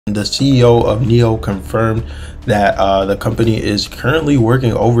The CEO of NIO confirmed that the company is currently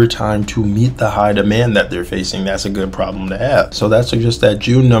working overtime to meet the high demand that they're facing. That's a good problem to have. So that suggests that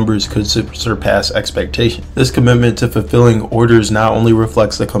June numbers could surpass expectations. This commitment to fulfilling orders not only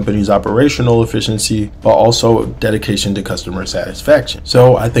reflects the company's operational efficiency, but also dedication to customer satisfaction.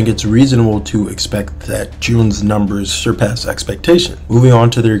 So I think it's reasonable to expect that June's numbers surpass expectations. Moving on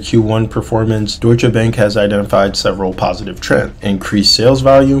to their Q1 performance, Deutsche Bank has identified several positive trends. Increased sales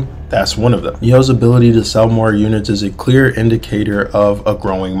volume, that's one of them. NIO's ability to sell more units is a clear indicator of a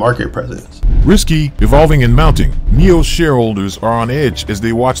growing market presence. Risky, evolving, and mounting. NIO's shareholders are on edge as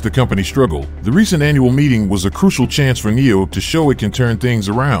they watch the company struggle. The recent annual meeting was a crucial chance for NIO to show it can turn things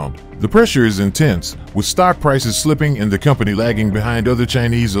around. The pressure is intense, with stock prices slipping and the company lagging behind other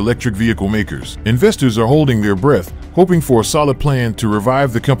Chinese electric vehicle makers. Investors are holding their breath, hoping for a solid plan to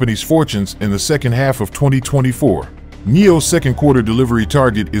revive the company's fortunes in the second half of 2024. NIO's second quarter delivery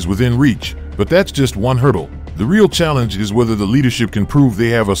target is within reach, but that's just one hurdle. The real challenge is whether the leadership can prove they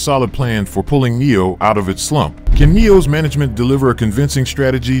have a solid plan for pulling NIO out of its slump. Can NIO's management deliver a convincing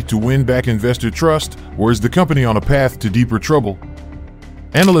strategy to win back investor trust, or is the company on a path to deeper trouble?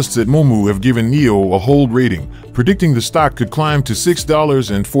 Analysts at Momu have given NIO a hold rating, predicting the stock could climb to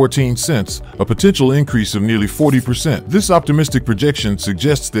 $6.14, a potential increase of nearly 40%. This optimistic projection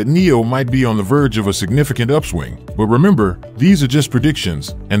suggests that NIO might be on the verge of a significant upswing. But remember, these are just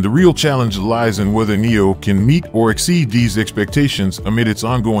predictions, and the real challenge lies in whether NIO can meet or exceed these expectations amid its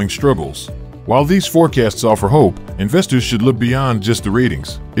ongoing struggles. While these forecasts offer hope, investors should look beyond just the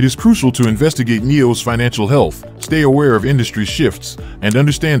ratings. It is crucial to investigate NIO's financial health, stay aware of industry shifts, and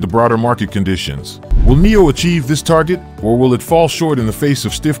understand the broader market conditions. Will NIO achieve this target, or will it fall short in the face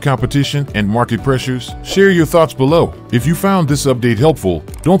of stiff competition and market pressures? Share your thoughts below. If you found this update helpful,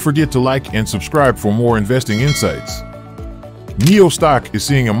 don't forget to like and subscribe for more investing insights. NIO stock is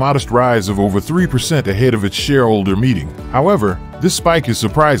seeing a modest rise of over 3% ahead of its shareholder meeting. However, this spike is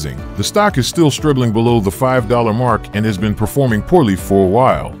surprising. The stock is still struggling below the $5 mark and has been performing poorly for a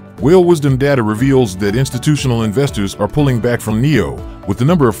while. Whale Wisdom data reveals that institutional investors are pulling back from NIO, with the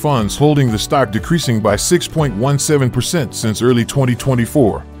number of funds holding the stock decreasing by 6.17% since early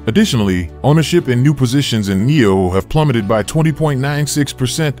 2024. Additionally, ownership and new positions in NIO have plummeted by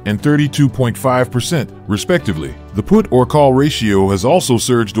 20.96% and 32.5%, respectively. The put or call ratio has also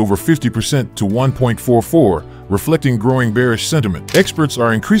surged over 50% to 1.44, reflecting growing bearish sentiment. Experts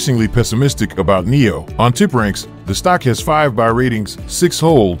are increasingly pessimistic about NIO. On TipRanks, the stock has 5 buy ratings, 6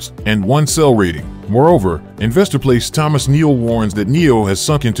 holds, and 1 sell rating. Moreover, InvestorPlace Thomas Neal warns that NIO has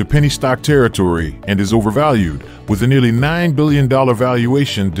sunk into penny stock territory and is overvalued, with a nearly $9 billion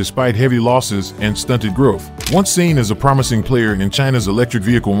valuation despite heavy losses and stunted growth. Once seen as a promising player in China's electric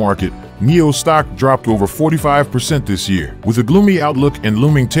vehicle market, NIO's stock dropped over 45% this year. With a gloomy outlook and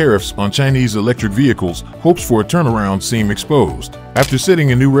looming tariffs on Chinese electric vehicles, hopes for a turnaround seem exposed. After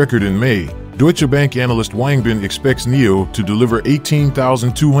setting a new record in May, Deutsche Bank analyst Wang Bin expects NIO to deliver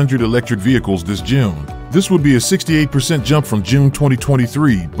 18,200 electric vehicles this June. This would be a 68% jump from June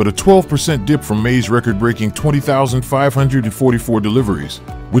 2023, but a 12% dip from May's record-breaking 20,544 deliveries,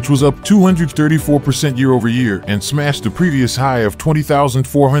 which was up 234% year-over-year and smashed the previous high of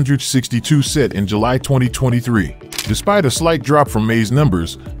 20,462 set in July 2023. Despite a slight drop from May's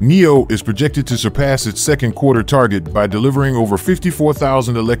numbers, NIO is projected to surpass its second quarter target by delivering over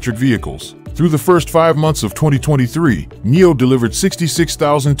 54,000 electric vehicles. Through the first 5 months of 2023, NIO delivered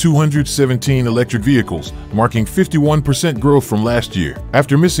 66,217 electric vehicles, marking 51% growth from last year.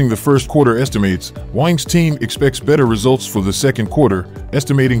 After missing the first quarter estimates, Wang's team expects better results for the second quarter,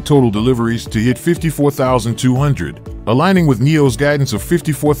 estimating total deliveries to hit 54,200, aligning with NIO's guidance of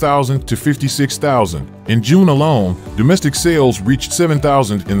 54,000 to 56,000. In June alone, domestic sales reached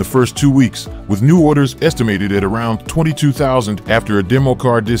 7,000 in the first 2 weeks, with new orders estimated at around 22,000 after a demo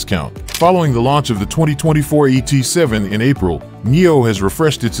car discount. Following the launch of the 2024 ET7 in April, NIO has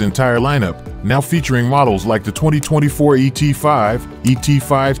refreshed its entire lineup, now featuring models like the 2024 ET5,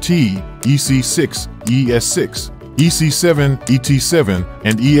 ET5T, EC6, ES6, EC7, ET7,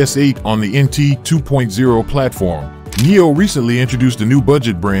 and ES8 on the NT 2.0 platform. NIO recently introduced a new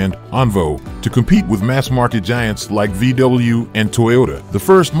budget brand, onvo, to compete with mass-market giants like VW and Toyota. The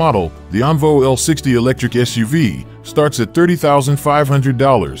first model, the onvo L60 electric SUV, starts at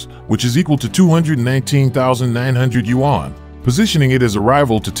 $30,500, which is equal to 219,900 yuan, positioning it as a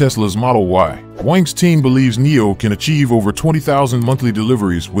rival to Tesla's Model Y. Wang's team believes NIO can achieve over 20,000 monthly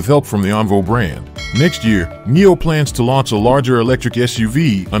deliveries with help from the onvo brand. Next year, NIO plans to launch a larger electric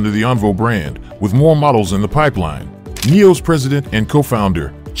SUV under the onvo brand, with more models in the pipeline. NIO's president and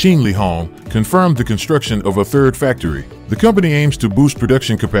co-founder, Qin Lihong, confirmed the construction of a third factory. The company aims to boost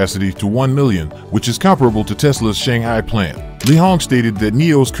production capacity to 1 million, which is comparable to Tesla's Shanghai plant. Li Hong stated that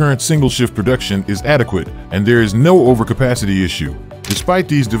NIO's current single-shift production is adequate and there is no overcapacity issue. Despite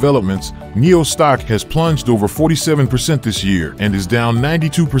these developments, NIO stock has plunged over 47% this year and is down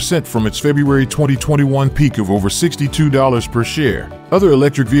 92% from its February 2021 peak of over $62 per share. Other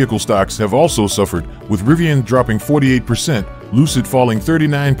electric vehicle stocks have also suffered, with Rivian dropping 48%, Lucid falling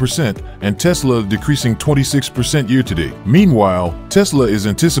 39%, and Tesla decreasing 26% year-to-date. Meanwhile, Tesla is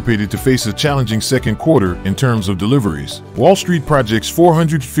anticipated to face a challenging second quarter in terms of deliveries. Wall Street projects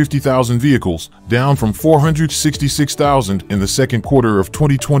 450,000 vehicles, down from 466,000 in the second quarter of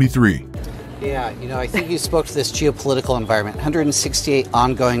 2023. Yeah, I think you spoke to this geopolitical environment. 168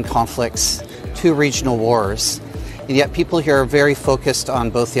 ongoing conflicts, 2 regional wars, and yet people here are very focused on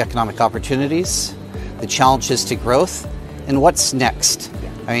both the economic opportunities, the challenges to growth, and what's next.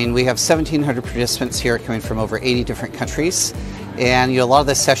 I mean, we have 1,700 participants here coming from over 80 different countries, and a lot of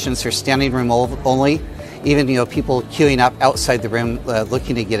the sessions are standing room only. Even people queuing up outside the room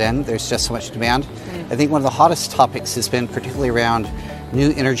looking to get in. There's just so much demand. I think one of the hottest topics has been particularly around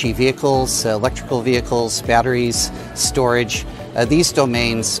new energy vehicles, electrical vehicles, batteries, storage, these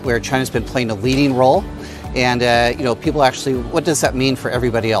domains where China's been playing a leading role. And people actually, what does that mean for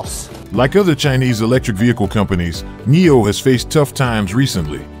everybody else? Like other Chinese electric vehicle companies, NIO has faced tough times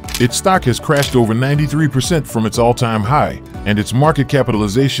recently. Its stock has crashed over 93% from its all-time high, and its market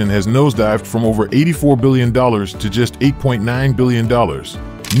capitalization has nosedived from over $84 billion to just $8.9 billion.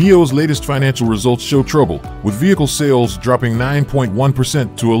 NIO's latest financial results show trouble, with vehicle sales dropping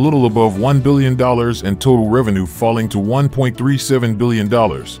 9.1% to a little above $1 billion and total revenue falling to $1.37 billion.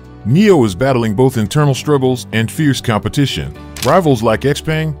 NIO is battling both internal struggles and fierce competition. Rivals like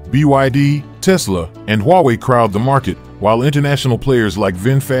XPeng, BYD, Tesla, and Huawei crowd the market, while international players like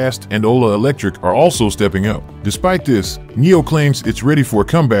VinFast and Ola Electric are also stepping up. Despite this, NIO claims it's ready for a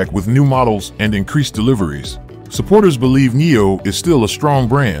comeback with new models and increased deliveries. Supporters believe NIO is still a strong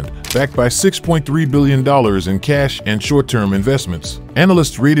brand, backed by $6.3 billion in cash and short-term investments.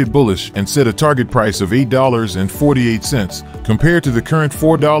 Analysts rated bullish and set a target price of $8.48 compared to the current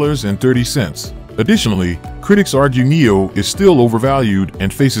 $4.30. Additionally, critics argue NIO is still overvalued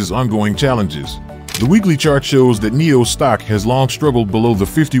and faces ongoing challenges. The weekly chart shows that NIO's stock has long struggled below the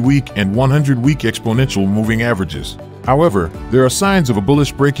 50-week and 100-week exponential moving averages. However, there are signs of a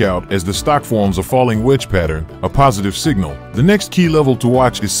bullish breakout as the stock forms a falling wedge pattern, a positive signal. The next key level to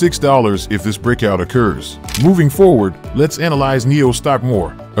watch is $6 if this breakout occurs. Moving forward, let's analyze NIO stock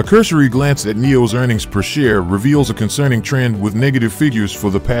more. A cursory glance at NIO's earnings per share reveals a concerning trend with negative figures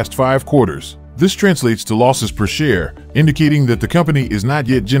for the past 5 quarters. This translates to losses per share, indicating that the company is not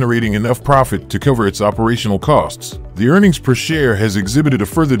yet generating enough profit to cover its operational costs. The earnings per share has exhibited a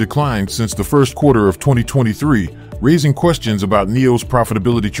further decline since the first quarter of 2023, raising questions about NIO's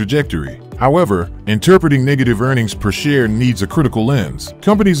profitability trajectory. However, interpreting negative earnings per share needs a critical lens.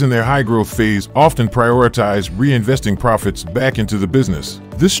 Companies in their high-growth phase often prioritize reinvesting profits back into the business.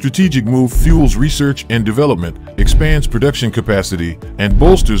 This strategic move fuels research and development, expands production capacity, and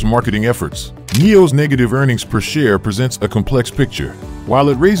bolsters marketing efforts. NIO's negative earnings per share presents a complex picture. While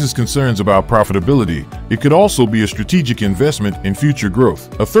it raises concerns about profitability, it could also be a strategic investment in future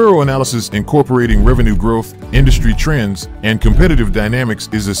growth. A thorough analysis incorporating revenue growth, industry trends, and competitive dynamics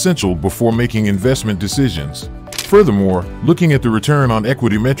is essential before making investment decisions. Furthermore, looking at the return on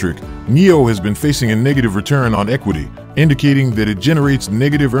equity metric, NIO has been facing a negative return on equity, indicating that it generates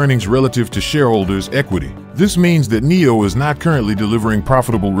negative earnings relative to shareholders' equity. This means that NIO is not currently delivering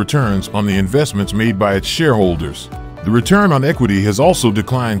profitable returns on the investments made by its shareholders. The return on equity has also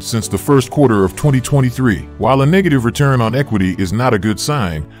declined since the first quarter of 2023. While a negative return on equity is not a good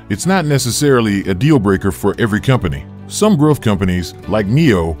sign, it's not necessarily a deal breaker for every company. Some growth companies, like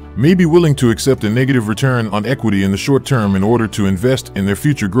NIO, may be willing to accept a negative return on equity in the short term in order to invest in their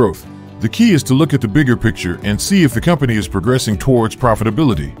future growth. The key is to look at the bigger picture and see if the company is progressing towards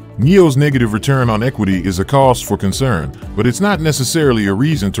profitability. NIO's negative return on equity is a cause for concern, but it's not necessarily a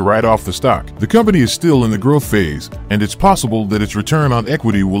reason to write off the stock. The company is still in the growth phase, and it's possible that its return on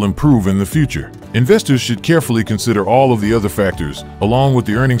equity will improve in the future. Investors should carefully consider all of the other factors, along with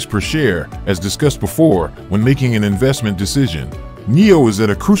the earnings per share, as discussed before, when making an investment decision. NIO is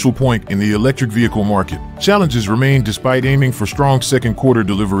at a crucial point in the electric vehicle market. Challenges remain despite aiming for strong second quarter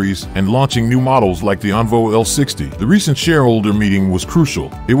deliveries and launching new models like the onvo L60. The recent shareholder meeting was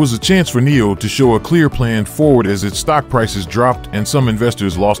crucial. It was a chance for NIO to show a clear plan forward as its stock prices dropped and some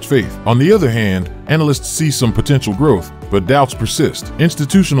investors lost faith. On the other hand, analysts see some potential growth, but doubts persist.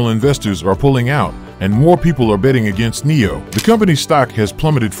 Institutional investors are pulling out, and more people are betting against NIO. The company's stock has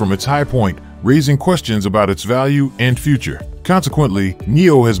plummeted from its high point, raising questions about its value and future. Consequently,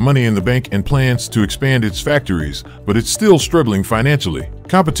 NIO has money in the bank and plans to expand its factories, but it's still struggling financially.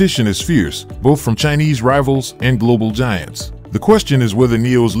 Competition is fierce, both from Chinese rivals and global giants. The question is whether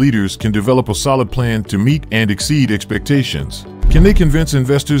NIO's leaders can develop a solid plan to meet and exceed expectations. Can they convince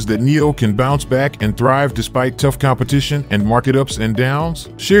investors that NIO can bounce back and thrive despite tough competition and market ups and downs?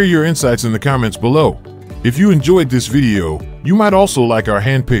 Share your insights in the comments below. If you enjoyed this video, you might also like our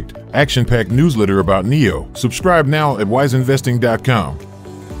hand-picked, action-packed newsletter about NIO. Subscribe now at wiseinvesting.com.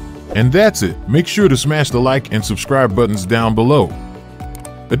 And that's it. Make sure to smash the like and subscribe buttons down below.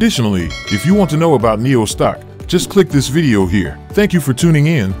 Additionally, if you want to know about NIO stock, just click this video here. Thank you for tuning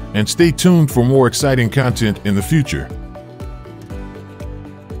in, and stay tuned for more exciting content in the future.